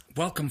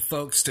Welcome,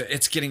 folks, to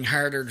It's Getting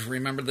Harder to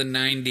Remember the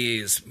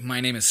 90s.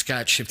 My name is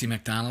Scott Shifty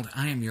MacDonald.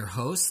 I am your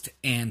host,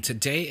 and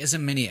today is a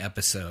mini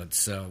episode,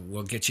 so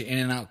we'll get you in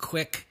and out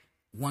quick.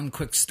 One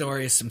quick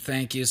story, some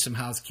thank yous, some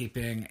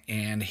housekeeping,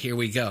 and here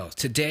we go.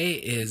 Today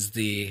is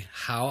the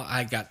How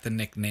I Got the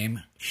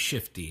Nickname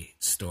Shifty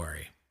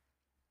story.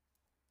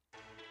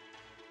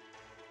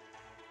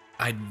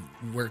 I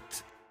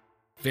worked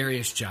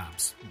various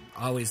jobs,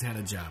 always had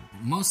a job.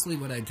 Mostly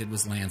what I did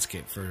was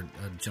landscape for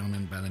a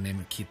gentleman by the name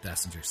of Keith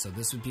Bessinger. So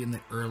this would be in the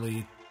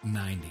early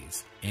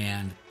 90s.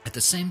 And at the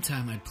same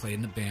time I'd played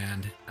in the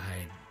band,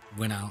 I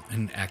went out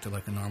and acted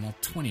like a normal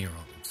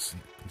 20-year-old. It's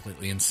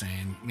completely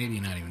insane. Maybe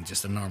not even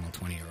just a normal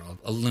 20-year-old,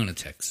 a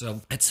lunatic.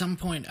 So at some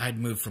point I'd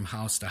moved from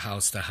house to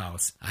house to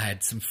house. I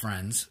had some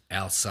friends,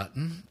 Al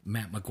Sutton,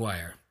 Matt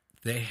McGuire.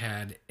 They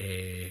had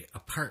a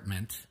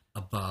apartment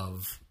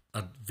above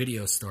a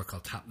video store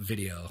called Top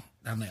Video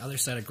on the other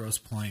side of Grosse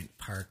Pointe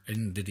Park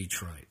in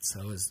Detroit.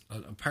 So it was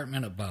an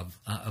apartment above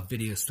a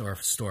video store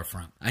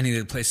storefront. I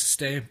needed a place to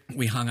stay.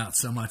 We hung out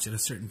so much at a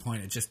certain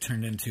point, it just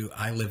turned into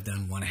I lived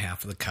on one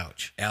half of the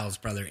couch. Al's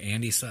brother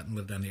Andy Sutton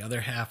lived on the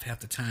other half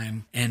the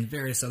time, and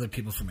various other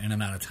people from in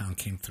and out of town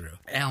came through.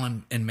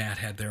 Alan and Matt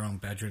had their own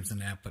bedrooms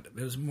and that, but it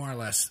was more or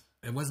less,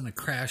 it wasn't a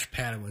crash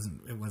pad.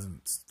 It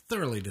wasn't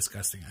thoroughly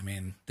disgusting. I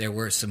mean, there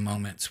were some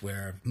moments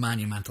where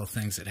monumental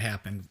things had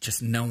happened,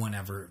 just no one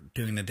ever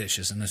doing the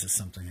dishes, and this is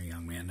something a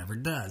young man never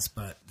does,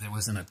 but there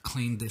wasn't a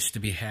clean dish to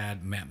be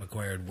had. Matt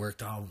McGuire had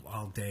worked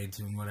all day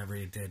doing whatever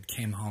he did,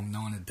 came home,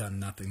 no one had done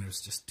nothing. There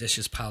was just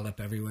dishes piled up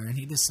everywhere, and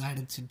he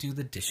decided to do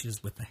the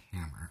dishes with a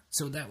hammer.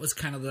 So that was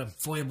kind of the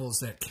foibles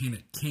that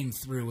came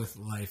through with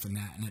life and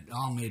that, and it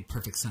all made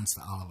perfect sense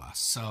to all of us.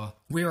 So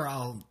we were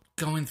all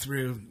going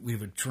through, we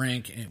would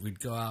drink, and we'd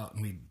go out,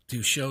 and we'd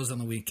do shows on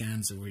the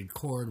weekends, and we'd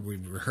record,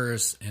 we'd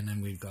rehearse, and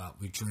then we'd go out,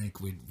 we'd drink,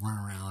 we'd run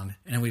around,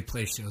 and then we'd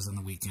play shows on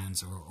the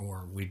weekends,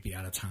 or we'd be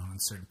out of town, and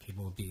certain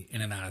people would be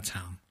in and out of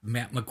town.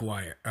 Matt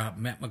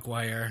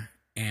McGuire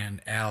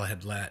and Al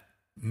had let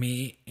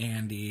me,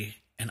 Andy,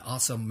 and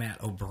also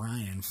Matt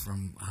O'Brien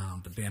from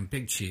the band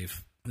Big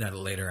Chief, that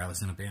later I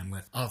was in a band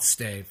with, all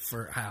stay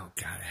for, oh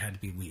God, it had to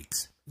be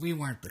weeks. We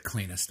weren't the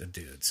cleanest of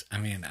dudes. I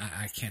mean,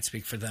 I can't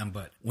speak for them,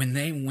 but when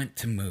they went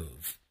to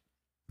move,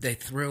 they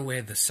threw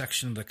away the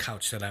section of the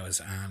couch that I was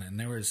on, and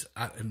there was,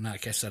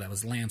 like I said, I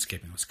was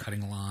landscaping. I was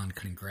cutting lawn,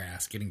 cutting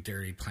grass, getting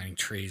dirty, planting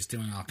trees,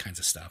 doing all kinds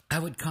of stuff. I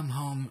would come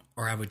home,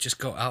 or I would just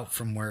go out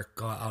from work,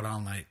 go out all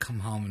night,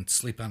 come home and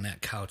sleep on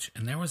that couch,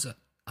 and there was an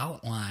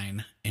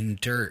outline in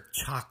dirt,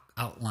 chalk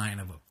outline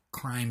of a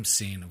crime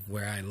scene of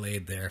where I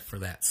laid there for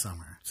that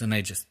summer. So they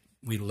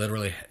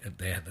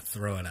had to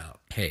throw it out.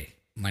 Hey,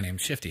 my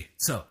name's Shifty.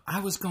 So I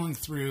was going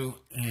through,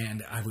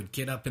 and I would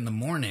get up in the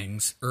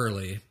mornings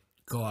early,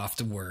 go off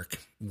to work,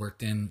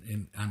 worked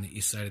in on the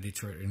east side of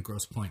Detroit, in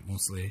Grosse Pointe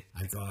mostly.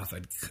 I'd go off,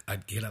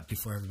 I'd get up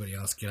before everybody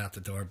else, get out the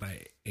door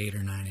by 8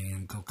 or 9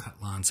 a.m., go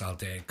cut lawns all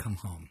day, come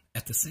home.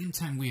 At the same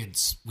time, we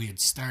had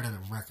started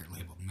a record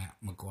label. Matt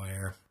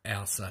McGuire,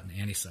 Al Sutton,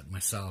 Andy Sutton,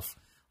 myself,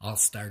 all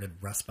started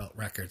Rust Belt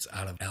Records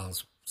out of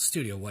Al's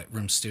studio, White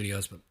Room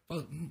Studios, but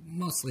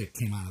mostly it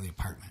came out of the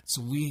apartment.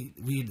 So we'd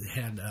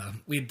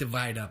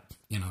divide up,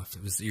 you know, if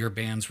it was your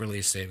band's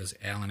release, say it was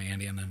Al and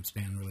Andy and them's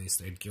band release,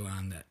 they'd go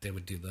on that, they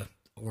would do the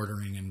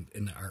ordering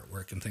and the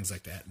artwork and things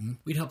like that, and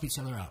we'd help each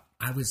other out.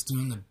 I was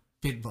doing the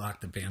Big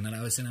Block, the band that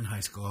I was in high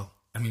school.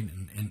 I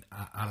mean,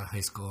 out of high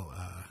school,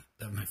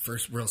 my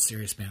first real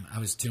serious band, I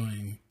was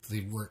doing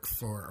the work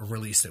for a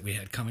release that we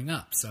had coming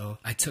up. So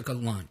I took a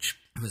lunch.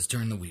 It was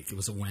during the week. It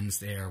was a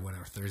Wednesday or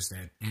whatever,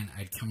 Thursday. And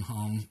I'd come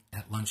home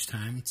at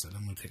lunchtime. So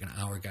I'm going to take an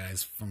hour,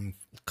 guys, from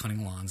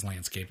cutting lawns,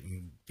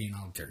 landscaping, being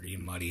all dirty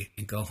and muddy,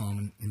 and go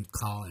home and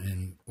call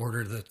and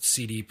order the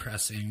CD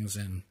pressings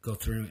and go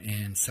through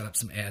and set up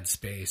some ad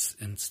space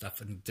and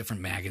stuff in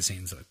different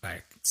magazines, like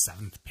by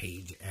Seventh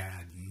Page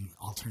ad and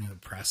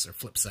Alternative Press or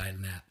Flipside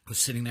and that. I was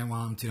sitting there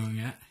while I'm doing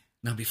it.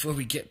 Now, before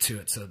we get to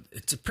it, so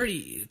it's a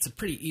pretty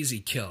easy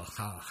kill,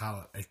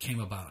 how it came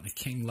about. And it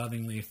came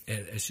lovingly.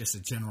 It's just a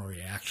general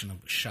reaction of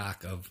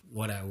shock of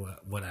what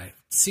I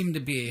seemed to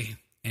be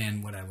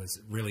and what I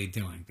was really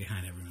doing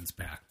behind everyone's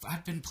back.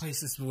 I've been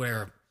places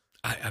where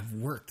I've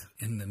worked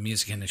in the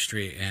music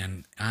industry,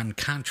 and on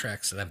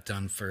contracts that I've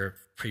done for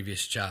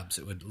previous jobs,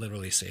 it would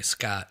literally say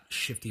Scott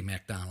Shifty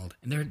MacDonald,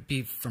 and there'd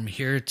be from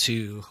here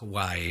to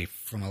Hawaii,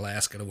 from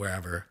Alaska to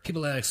wherever,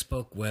 people that I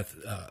spoke with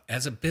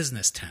as a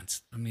business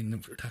tense. I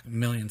mean, we're talking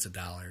millions of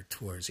dollar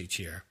tours each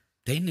year.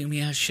 They knew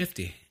me as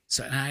Shifty,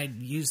 so I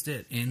used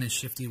it in a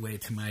Shifty way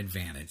to my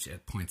advantage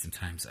at points in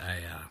times.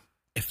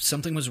 If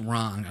something was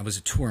wrong, I was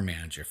a tour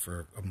manager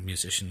for a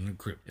musician in a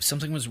group. If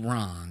something was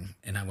wrong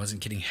and I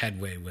wasn't getting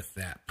headway with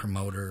that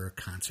promoter or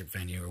concert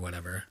venue or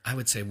whatever, I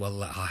would say,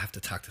 well, I'll have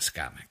to talk to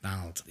Scott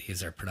MacDonald.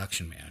 He's our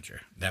production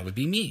manager. That would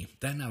be me.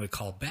 Then I would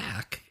call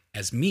back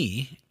as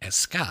me, as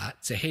Scott,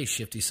 say, hey,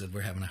 Shifty said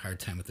we're having a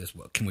hard time with this.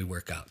 What can we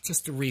work out?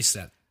 Just to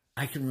reset.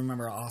 I can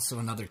remember also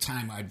another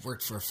time I'd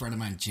worked for a friend of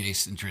mine,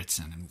 Jason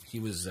Dritzen, and he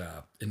was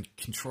in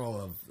control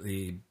of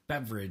the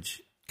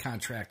beverage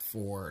contract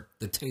for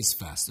the Taste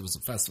Fest. It was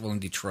a festival in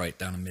Detroit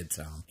down in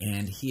Midtown.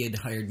 And he had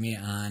hired me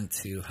on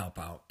to help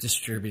out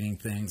distributing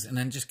things and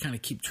then just kind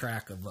of keep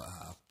track of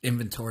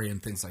inventory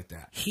and things like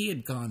that. He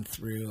had gone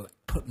through,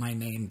 put my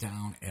name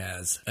down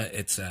as,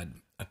 it said,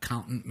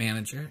 accountant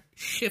manager,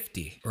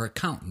 Shifty, or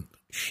accountant,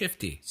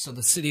 Shifty. So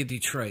the city of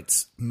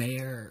Detroit's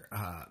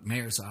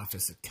mayor's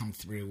office had come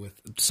through with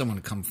someone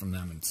had come from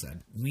them and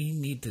said, we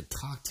need to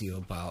talk to you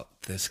about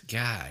this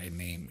guy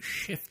named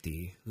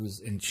Shifty who's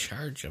in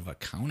charge of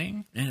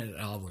accounting. And it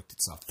all worked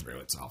itself through.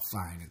 It's all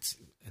fine.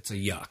 It's a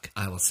yuck.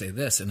 I will say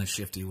this in a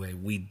Shifty way.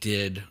 We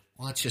did,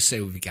 well, let's just say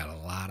we got a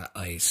lot of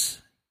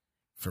ice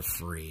for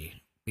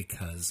free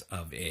because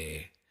of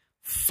a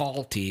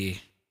faulty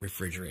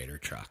refrigerator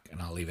truck,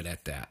 and I'll leave it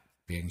at that,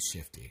 being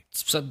Shifty.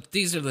 So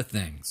these are the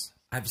things.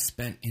 I've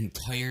spent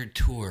entire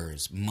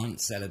tours,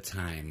 months at a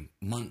time,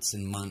 months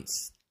and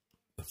months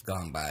have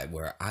gone by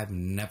where I've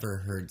never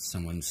heard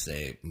someone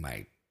say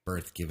my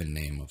birth given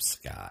name of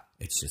Scott.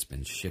 It's just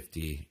been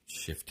Shifty,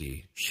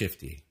 Shifty,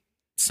 Shifty.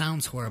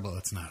 Sounds horrible.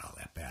 It's not all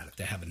that bad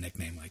to have a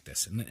nickname like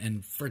this.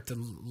 And for it to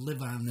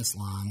live on this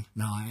long,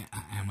 now I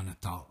am an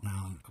adult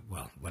now.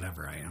 Well,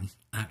 whatever I am.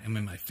 I'm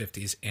in my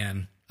 50s,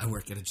 and I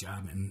work at a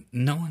job, and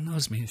no one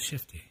knows me as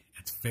Shifty.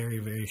 It's very,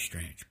 very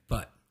strange.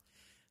 But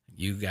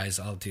you guys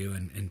all do,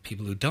 and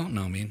people who don't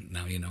know me,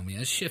 now you know me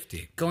as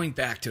Shifty. Going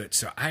back to it,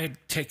 so I had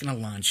taken a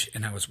lunch,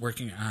 and I was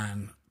working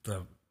on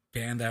the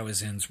band I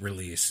was in's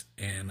release,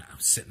 and I'm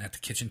sitting at the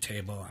kitchen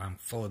table. I'm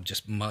full of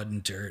just mud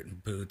and dirt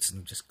and boots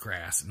and just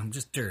grass, and I'm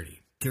just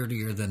dirty.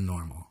 Dirtier than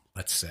normal,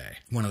 let's say.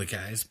 One of the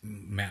guys,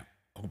 Matt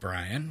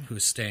O'Brien,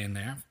 who's staying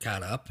there,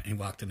 got up, and he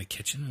walked in the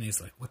kitchen, and he's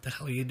like, what the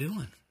hell are you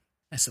doing?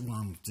 I said, well,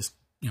 I'm just,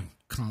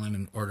 calling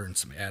and ordering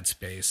some ad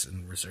space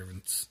and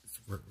reserving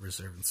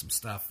some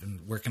stuff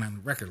and working on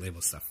record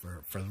label stuff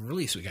for the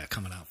release we got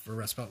coming out for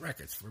Rust Belt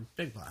Records for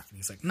Big Block. And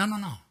he's like, no.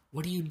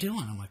 What are you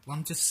doing? I'm like, well,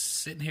 I'm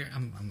just sitting here.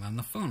 I'm on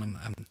the phone.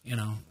 And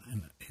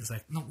he's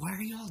like, no, why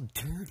are you all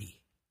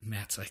dirty? And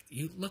Matt's like,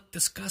 you look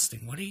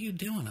disgusting. What are you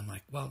doing? I'm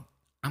like, well,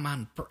 I'm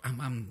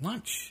on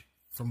lunch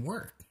from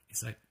work.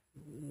 He's like,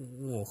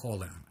 whoa,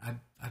 hold on.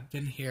 I've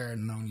been here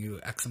and known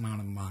you X amount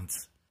of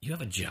months. You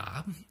have a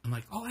job? I'm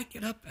like, oh, I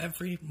get up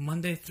every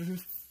Monday through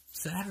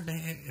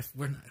Saturday if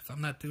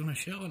I'm not doing a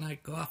show, and I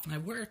go off and I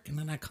work, and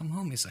then I come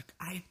home. He's like,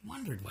 I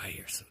wondered why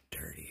you're so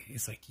dirty.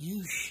 He's like,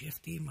 you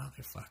Shifty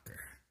motherfucker.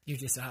 You're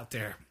just out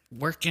there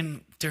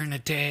working during the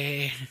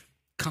day,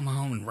 come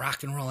home and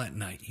rock and roll at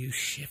night. You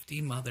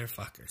Shifty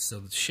motherfucker. So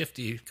the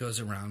Shifty goes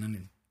around,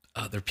 and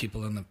other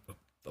people in the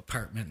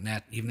apartment, and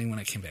that evening when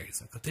I came back, he's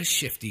like, oh, this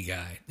Shifty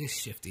guy,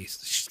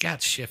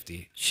 Scott's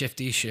Shifty.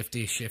 Shifty.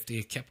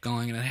 It kept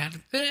going, and it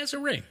has a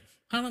ring.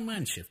 I don't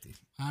mind Shifty.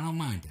 I don't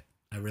mind it.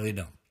 I really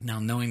don't. Now,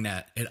 knowing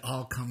that it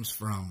all comes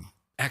from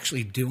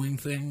actually doing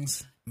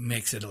things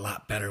makes it a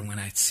lot better when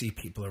I see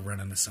people are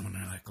running to someone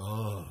and they're like,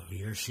 oh,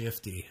 you're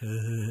Shifty,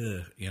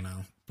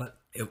 But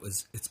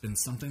it's been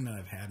something that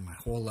I've had my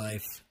whole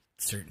life.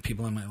 Certain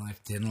people in my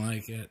life didn't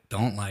like it,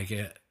 don't like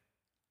it.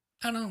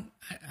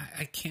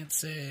 I can't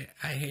say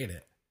I hate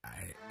it.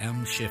 I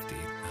am Shifty.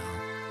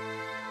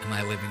 Am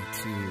I living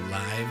two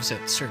lives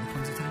at certain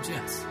points in time?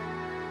 Yes.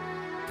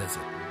 Does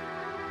it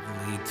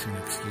lead to an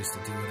excuse to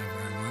do whatever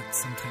I want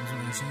sometimes when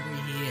I was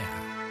younger? Yeah.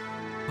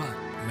 But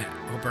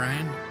Matt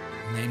O'Brien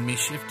named me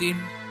Shifty.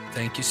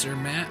 Thank you, sir,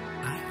 Matt.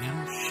 I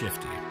am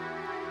Shifty.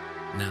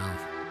 Now,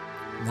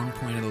 one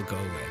point it'll go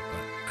away,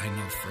 but I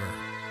know for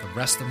the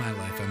rest of my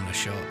life I'm going to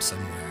show up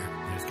somewhere.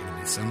 There's going to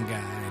be some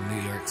guy in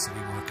New York City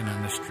walking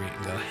on the street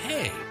and go,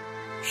 hey,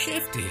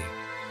 Shifty.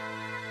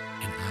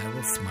 And I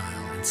will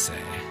smile and say,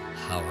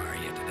 how are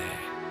you today?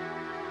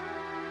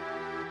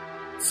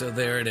 So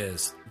there it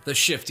is. The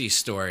Shifty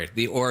story,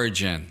 the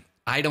origin.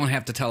 I don't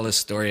have to tell this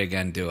story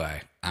again, do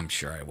I? I'm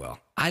sure I will.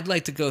 I'd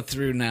like to go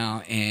through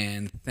now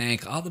and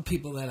thank all the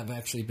people that have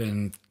actually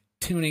been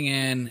tuning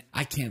in.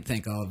 I can't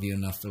thank all of you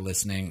enough for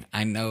listening.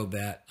 I know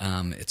that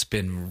it's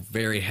been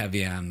very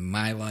heavy on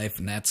my life,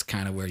 and that's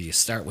kind of where you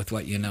start with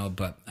what you know,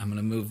 but I'm going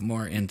to move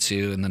more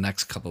into in the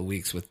next couple of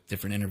weeks with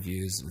different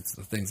interviews. It's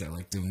the things I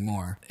like doing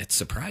more. It's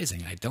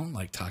surprising. I don't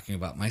like talking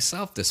about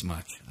myself this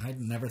much. I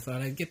never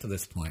thought I'd get to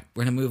this point.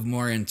 We're going to move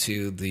more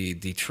into the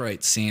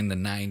Detroit scene, the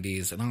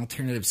 90s, an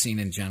alternative scene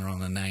in general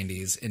in the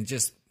 90s, and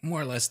just more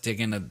or less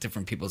dig into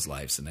different people's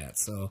lives and that.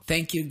 So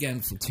thank you again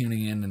for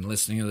tuning in and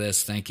listening to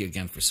this. Thank you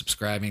again for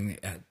subscribing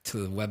to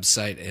the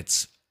website.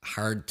 It's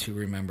hard to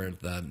remember,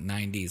 the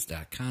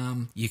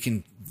 90s.com. You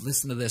can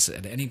listen to this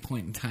at any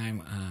point in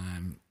time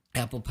on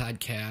Apple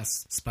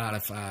Podcasts,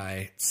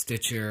 Spotify,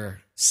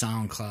 Stitcher,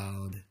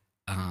 SoundCloud.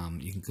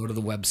 You can go to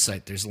the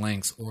website. There's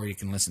links, or you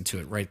can listen to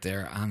it right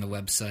there on the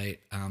website.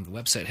 The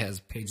website has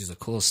pages of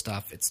cool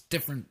stuff. It's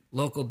different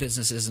local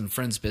businesses and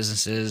friends'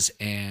 businesses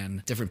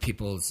and different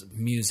people's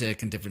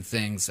music and different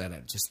things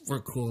that just were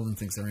cool and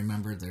things I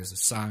remembered. There's a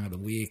song of the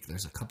week.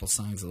 There's a couple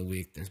songs of the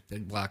week. There's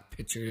big block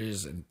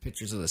pictures and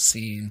pictures of the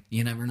scene.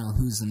 You never know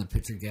who's in the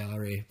picture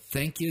gallery.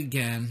 Thank you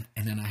again.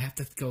 And then I have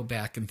to go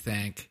back and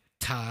thank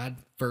Todd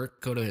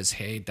Burke. Go to his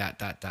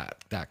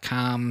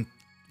hey.com.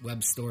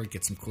 web store,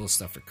 get some cool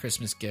stuff for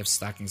Christmas gifts,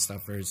 stocking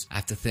stuffers. I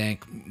have to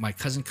thank my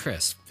cousin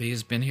Chris.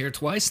 He's been here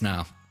twice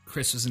now.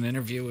 Chris was an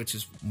interview, which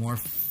is more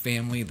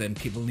family than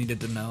people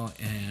needed to know,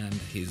 and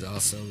he's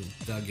also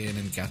dug in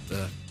and got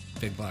the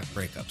big block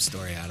breakup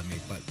story out of me,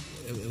 but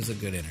it was a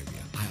good interview.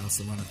 I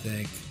also want to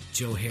thank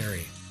Joe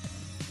Harry.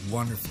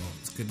 Wonderful.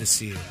 It's good to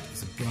see you.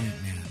 He's a brilliant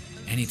man.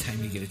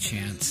 Anytime you get a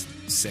chance,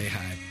 say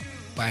hi.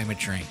 Buy him a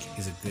drink.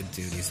 He's a good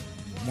dude. He's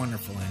a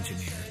wonderful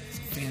engineer. He's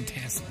a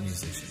fantastic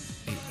musician.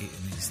 And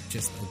he's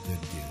just a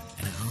good dude.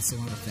 And I also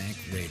want to thank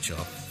Rachel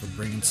for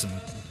bringing some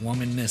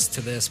womanness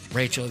to this.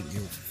 Rachel,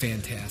 you're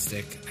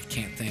fantastic. I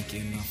can't thank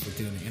you enough for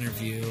doing the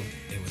interview.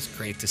 It was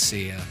great to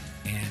see you.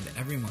 And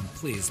everyone,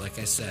 please, like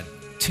I said,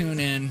 tune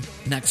in.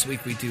 Next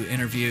week we do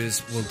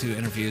interviews. We'll do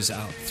interviews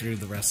out through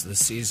the rest of the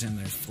season.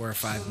 There's 4 or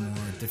 5 more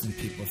different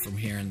people from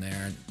here and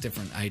there,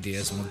 different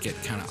ideas, and we'll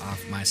get kind of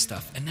off my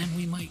stuff. And then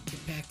we might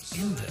get back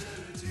into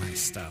my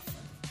stuff,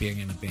 being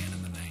in a band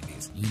in the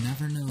 90s. You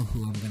never know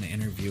who I'm going to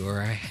interview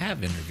or I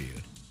have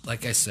interviewed.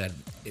 Like I said,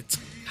 it's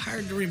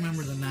hard to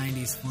remember the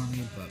 90s for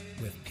me, but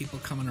with people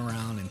coming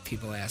around and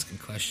people asking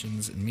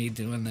questions and me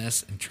doing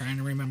this and trying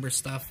to remember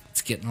stuff,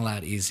 it's getting a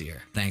lot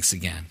easier. Thanks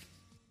again.